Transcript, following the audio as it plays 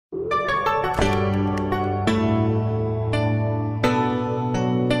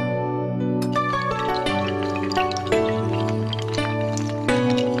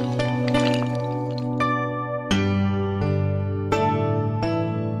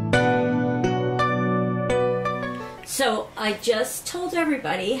So I just told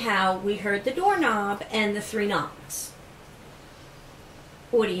everybody how we heard the doorknob and the 3 knocks.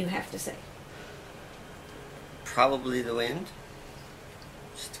 What do you have to say? Probably the wind.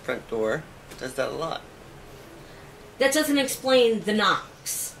 Just the front door. It does that a lot. That doesn't explain the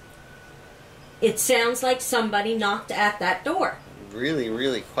knocks. It sounds like somebody knocked at that door. Really,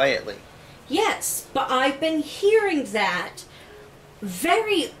 really quietly. Yes, but I've been hearing that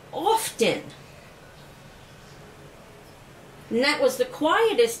very often. And that was the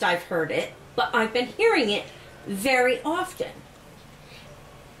quietest I've heard it, but I've been hearing it very often.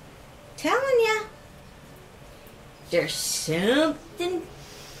 Telling ya, there's something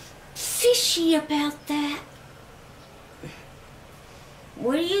fishy about that.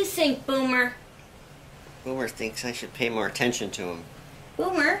 What do you think, Boomer? Boomer thinks I should pay more attention to him.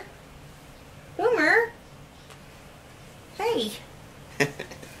 Boomer? Boomer? Hey.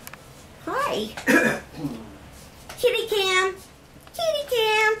 Hi. Kitty Cam. Kitty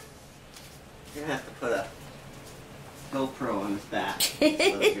Cam. You're gonna have to put a GoPro on his back. Let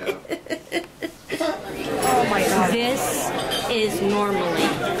it go. Oh my God. This is normally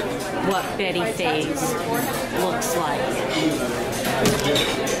what Betty Faye's looks like.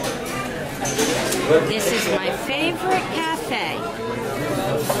 This is my favorite cafe.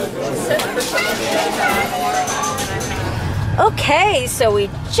 Okay, so we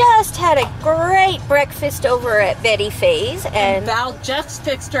just had a great breakfast over at Betty Faye's, and Val just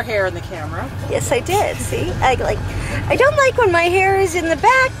fixed her hair in the camera. yes, I did. See, I don't like when my hair is in the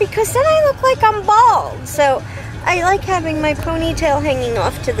back because then I look like I'm bald. So I like having my ponytail hanging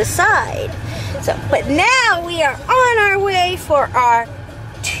off to the side. So, but now we are on our way for our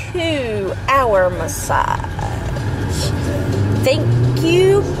 2-hour massage. Thank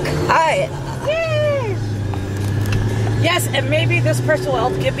you, Kaja. Yes, and maybe this person will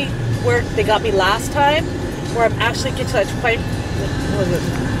help give me where they got me last time, where I'm actually get to that quite, what was it?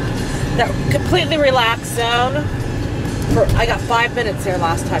 That completely relaxed zone. I got 5 minutes there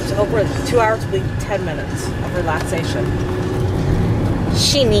last time, so over 2 hours will be 10 minutes of relaxation.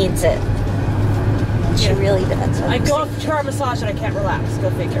 She needs it. She really does. I go off the 2-hour massage and I can't relax.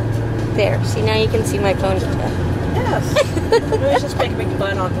 Go figure. There. See, now you can see my ponytail. Yes. Maybe it's just make a big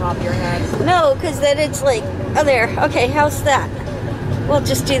bun on top of your head. No, because then it's like, oh, there. Okay, how's that? We'll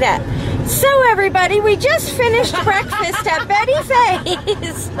just do that. So, everybody, we just finished breakfast at Betty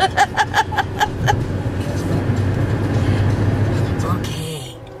Faye's.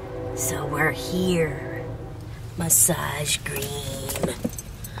 Okay, so we're here. Massage green.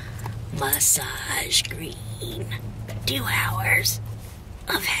 Massage green. 2 hours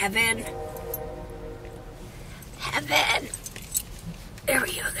of heaven. Heaven. There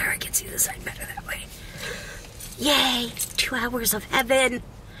we go. There, I can see the sign better that way. Yay! 2 hours of heaven.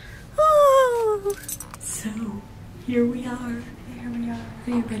 Ooh. So, here we are. Here we are. Are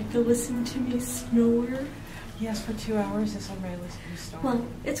you ready to listen to me snore? Yes, for 2 hours, this one may listen to you snore. Well,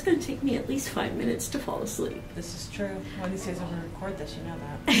 it's going to take me at least 5 minutes to fall asleep. This is true. One of these days I'm going to record this, you know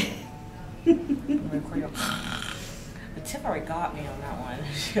that. I'm going to record you. But Tip already got me on that one.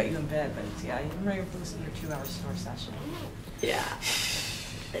 She got you in bed, but yeah, I'm ready to listen to your 2 hour snore session. Yeah.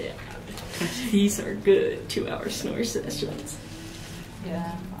 Yeah. These are good 2-hour snore sessions.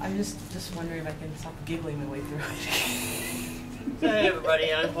 Yeah, I'm just wondering if I can stop giggling my way through it. Hey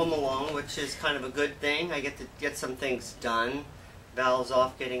everybody, I'm home alone, which is kind of a good thing. I get to get some things done. Val's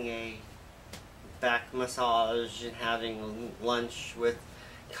off getting a back massage and having lunch with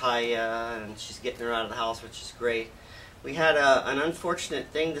Kaja, and she's getting her out of the house, which is great. We had an unfortunate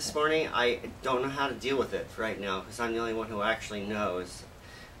thing this morning. I don't know how to deal with it right now because I'm the only one who actually knows.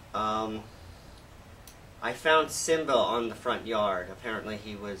 I found Simba on the front yard. Apparently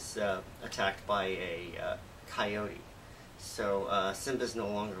he was attacked by a coyote. So Simba's no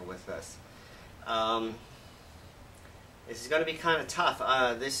longer with us. This is going to be kind of tough.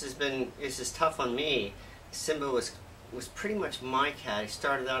 This is tough on me. Simba was pretty much my cat. He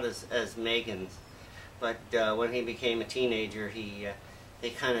started out as Megann's, but when he became a teenager,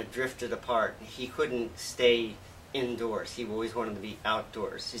 they kind of drifted apart. He couldn't stay indoors. He always wanted to be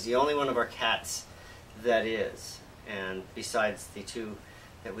outdoors. He's the only one of our cats that is, and besides the 2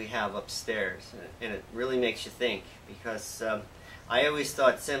 that we have upstairs, and it really makes you think, because I always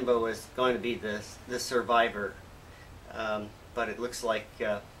thought Simba was going to be the survivor, but it looks like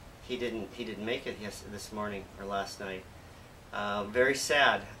he didn't make it this morning or last night. Very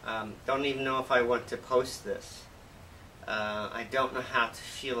sad. Don't even know if I want to post this. I don't know how to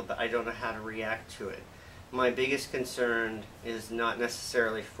feel about. I don't know how to react to it. My biggest concern is not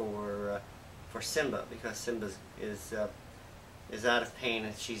necessarily for Simba, because Simba is out of pain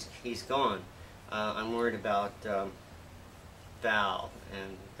and he's gone. I'm worried about Val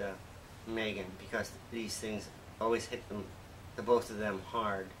and Megan, because these things always hit them, the both of them,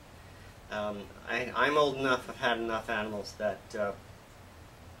 hard. I'm old enough, I've had enough animals that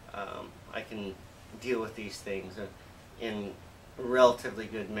I can deal with these things in a relatively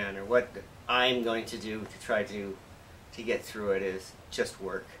good manner. What I'm going to do to try to get through it is just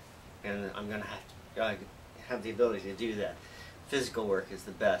work, and I'm going to have the ability to do that. Physical work is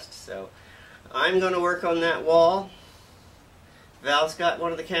the best, so I'm going to work on that wall. Val's got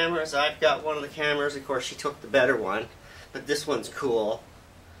one of the cameras, I've got one of the cameras. Of course, she took the better one, but this one's cool.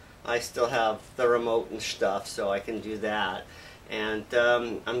 I still have the remote and stuff, so I can do that. And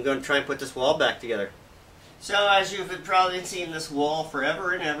I'm going to try and put this wall back together. So, as you've probably seen this wall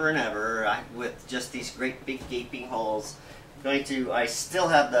forever and ever and ever, with just these great big gaping holes, I still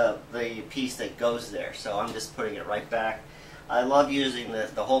have the piece that goes there, so I'm just putting it right back. I love using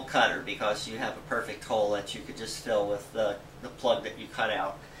the hole cutter because you have a perfect hole that you could just fill with the plug that you cut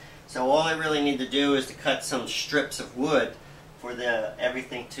out. So all I really need to do is to cut some strips of wood for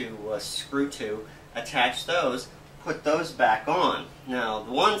everything to screw to, attach those, put those back on. Now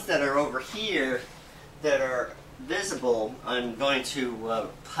the ones that are over here that are visible, I'm going to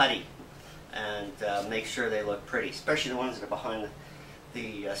putty and make sure they look pretty, especially the ones that are behind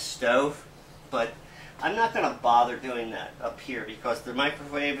the stove. But I'm not going to bother doing that up here because the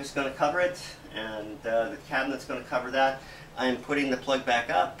microwave is going to cover it, and the cabinet's going to cover that. I'm putting the plug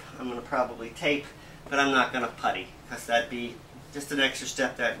back up. I'm going to probably tape, but I'm not going to putty because that'd be just an extra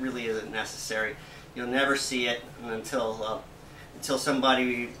step that really isn't necessary. You'll never see it until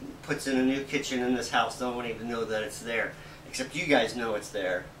somebody puts in a new kitchen in this house. They won't even know that it's there, except you guys know it's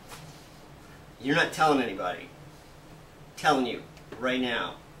there. You're not telling anybody. I'm telling you right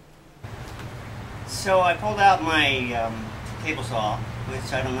now. So I pulled out my table saw,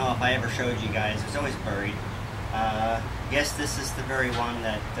 which I don't know if I ever showed you guys. It's always buried. Guess this is the very one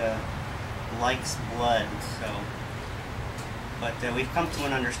that likes blood. So, but we've come to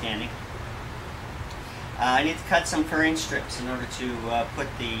an understanding. I need to cut some furring strips in order to put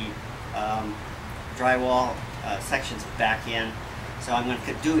the drywall sections back in. So I'm going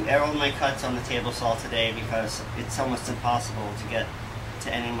to do all my cuts on the table saw today because it's almost impossible to get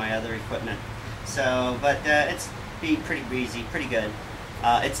to any of my other equipment. So, but it's pretty breezy, pretty good.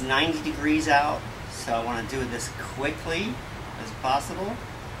 It's 90 degrees out, so I want to do this quickly as possible.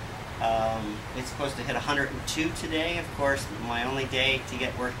 It's supposed to hit 102 today. Of course, my only day to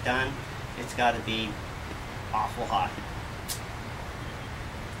get work done. It's got to be awful hot.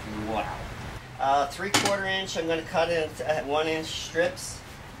 Wow. 3/4 inch, I'm going to cut it at 1 inch strips.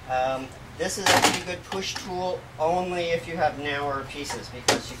 This is a pretty good push tool only if you have narrower pieces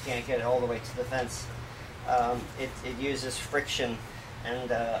because you can't get it all the way to the fence. It uses friction,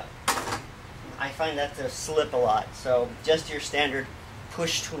 and I find that to slip a lot. So just your standard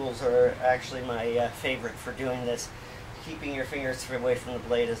push tools are actually my favorite for doing this, keeping your fingers away from the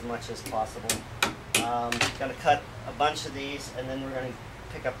blade as much as possible. Going to cut a bunch of these, and then we're going to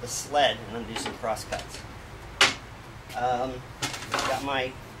pick up the sled and then do some cross cuts. Got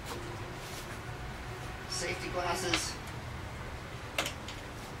my safety glasses,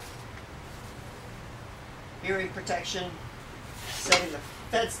 hearing protection, setting the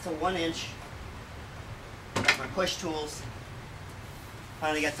fence to 1 inch, got my push tools.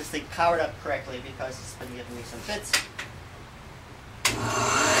 Finally got this thing powered up correctly because it's been giving me some fits.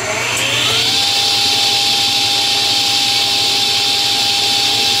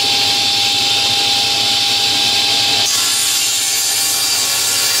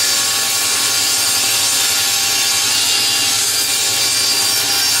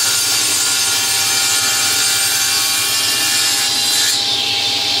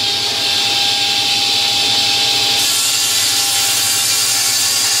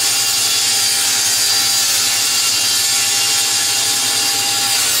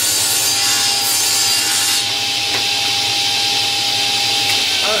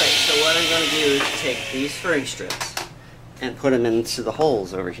 What I'm going to do is take these furring strips and put them into the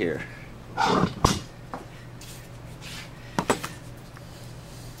holes over here.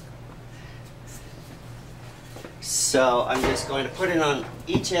 So I'm just going to put it on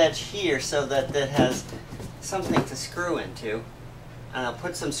each edge here so that it has something to screw into. And I'll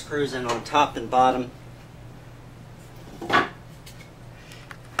put some screws in on top and bottom. And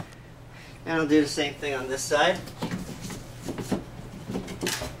I'll do the same thing on this side.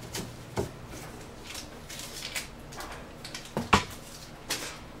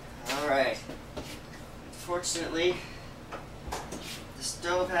 Alright, unfortunately, the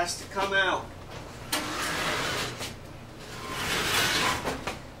stove has to come out.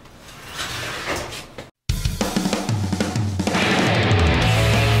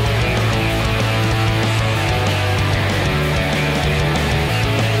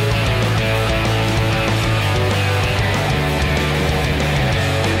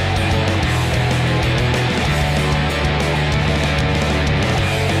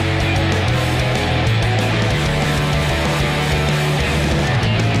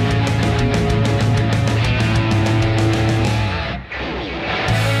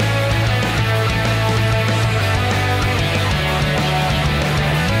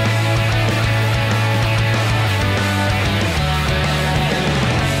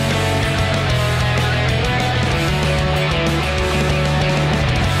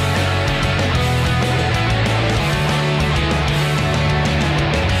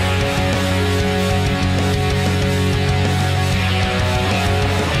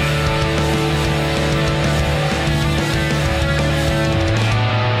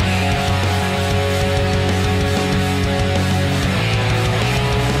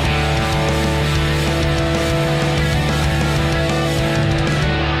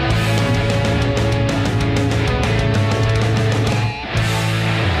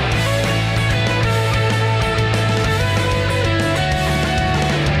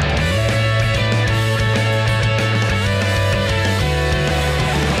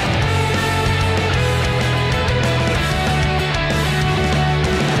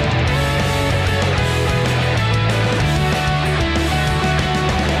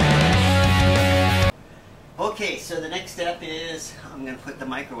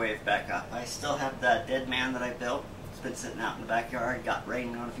 microwave back up. I still have that dead man that I built. It's been sitting out in the backyard, got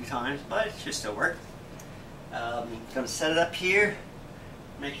rained on a few times, but it should still work. Gonna set it up here,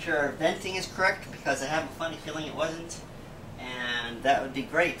 make sure our venting is correct, because I have a funny feeling it wasn't. And that would be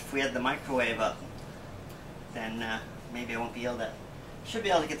great if we had the microwave up. Then maybe I won't be able to, should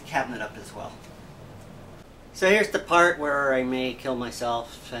be able to get the cabinet up as well. So here's the part where I may kill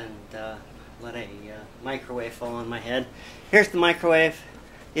myself and let a microwave fall on my head. Here's the microwave.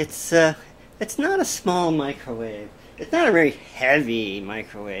 It's not a small microwave. It's not a very heavy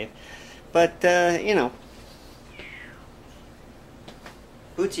microwave, but you know,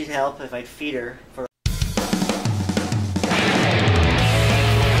 Bootsy'd help if I'd feed her for.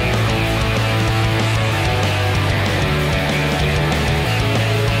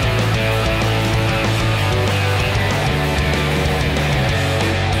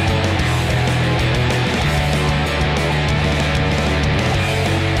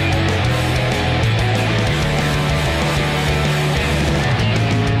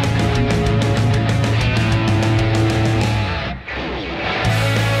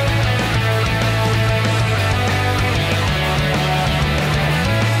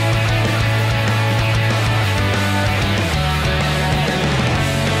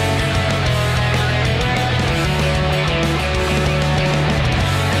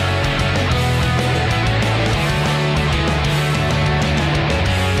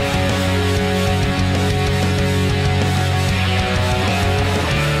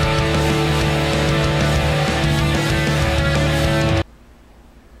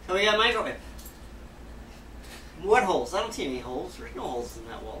 Microwave. What holes? I don't see any holes. There's no holes in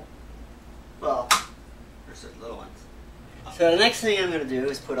that wall. Well, there's certain little ones. So the next thing I'm going to do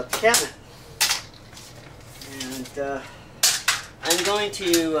is put up the cabinet. And I'm going to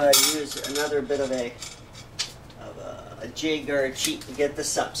use another bit of a jig or a cheat to get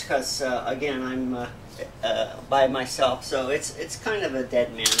this up, because again, I'm by myself, so it's kind of a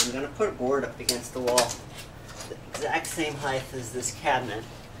dead man. I'm going to put a board up against the wall, the exact same height as this cabinet.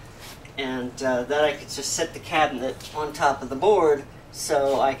 And then I could just set the cabinet on top of the board,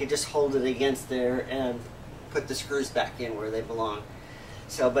 so I could just hold it against there and put the screws back in where they belong.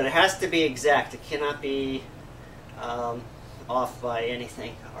 So, but it has to be exact. It cannot be off by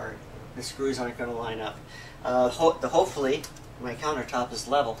anything, or the screws aren't going to line up. Hopefully, my countertop is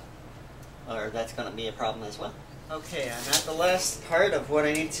level, or that's going to be a problem as well. Okay, I'm at the last part of what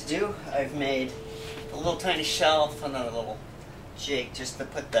I need to do. I've made a little tiny shelf and a little jig just to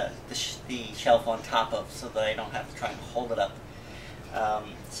put the shelf on top of, so that I don't have to try and hold it up.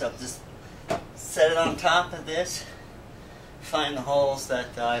 So just set it on top of this, find the holes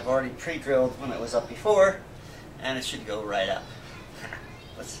that I've already pre-drilled when it was up before, and it should go right up.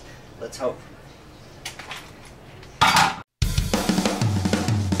 Let's hope.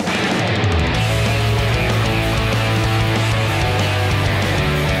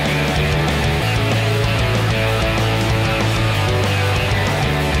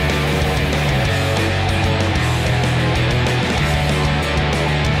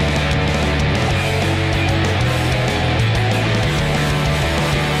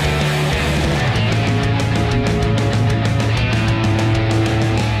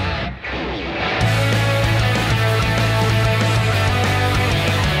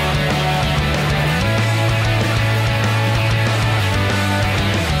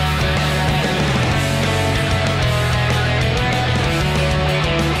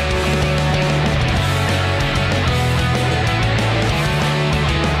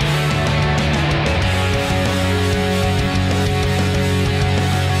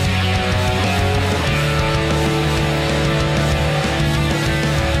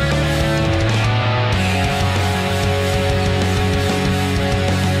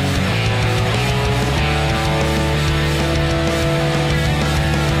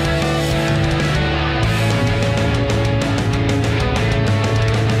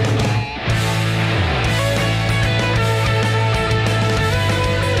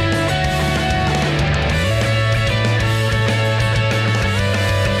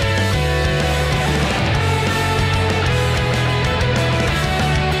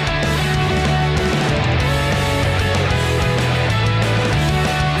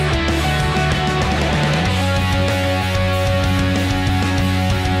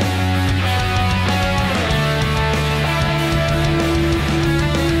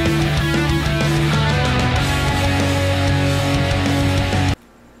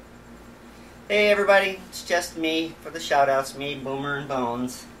 Hey everybody, it's just me for the shout-outs, me, Boomer, and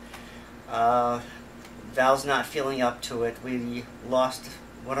Bones. Val's not feeling up to it. We lost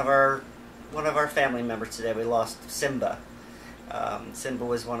one of our family members today. We lost Simba. Simba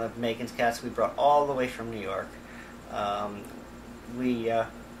was one of Megan's cats we brought all the way from New York.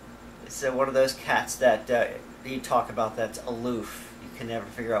 It's one of those cats that you talk about that's aloof. You can never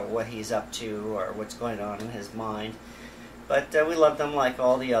figure out what he's up to or what's going on in his mind. But we loved him like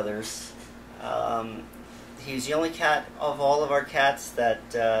all the others. He's the only cat of all of our cats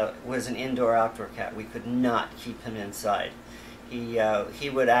that was an indoor-outdoor cat. We could not keep him inside. He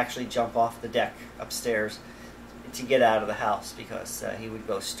would actually jump off the deck upstairs to get out of the house because he would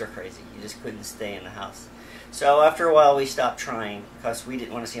go stir crazy. You just couldn't stay in the house. So after a while we stopped trying because we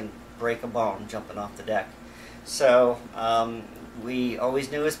didn't want to see him break a bone jumping off the deck. So we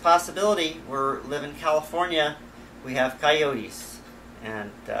always knew his possibility. We live in California. We have coyotes,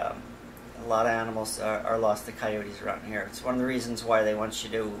 and a lot of animals are lost to coyotes around here. It's one of the reasons why they want you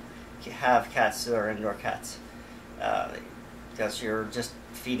to have cats that are indoor cats, because you're just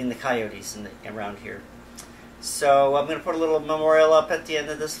feeding the coyotes around here. So I'm going to put a little memorial up at the end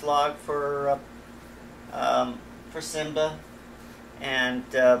of this vlog for Simba, and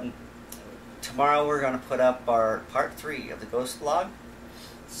tomorrow we're going to put up our part 3 of the ghost vlog.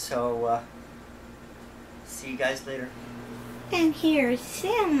 So see you guys later. And here's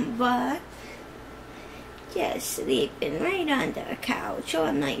Simba, just sleeping right on the couch,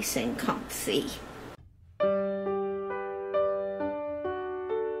 all nice and comfy.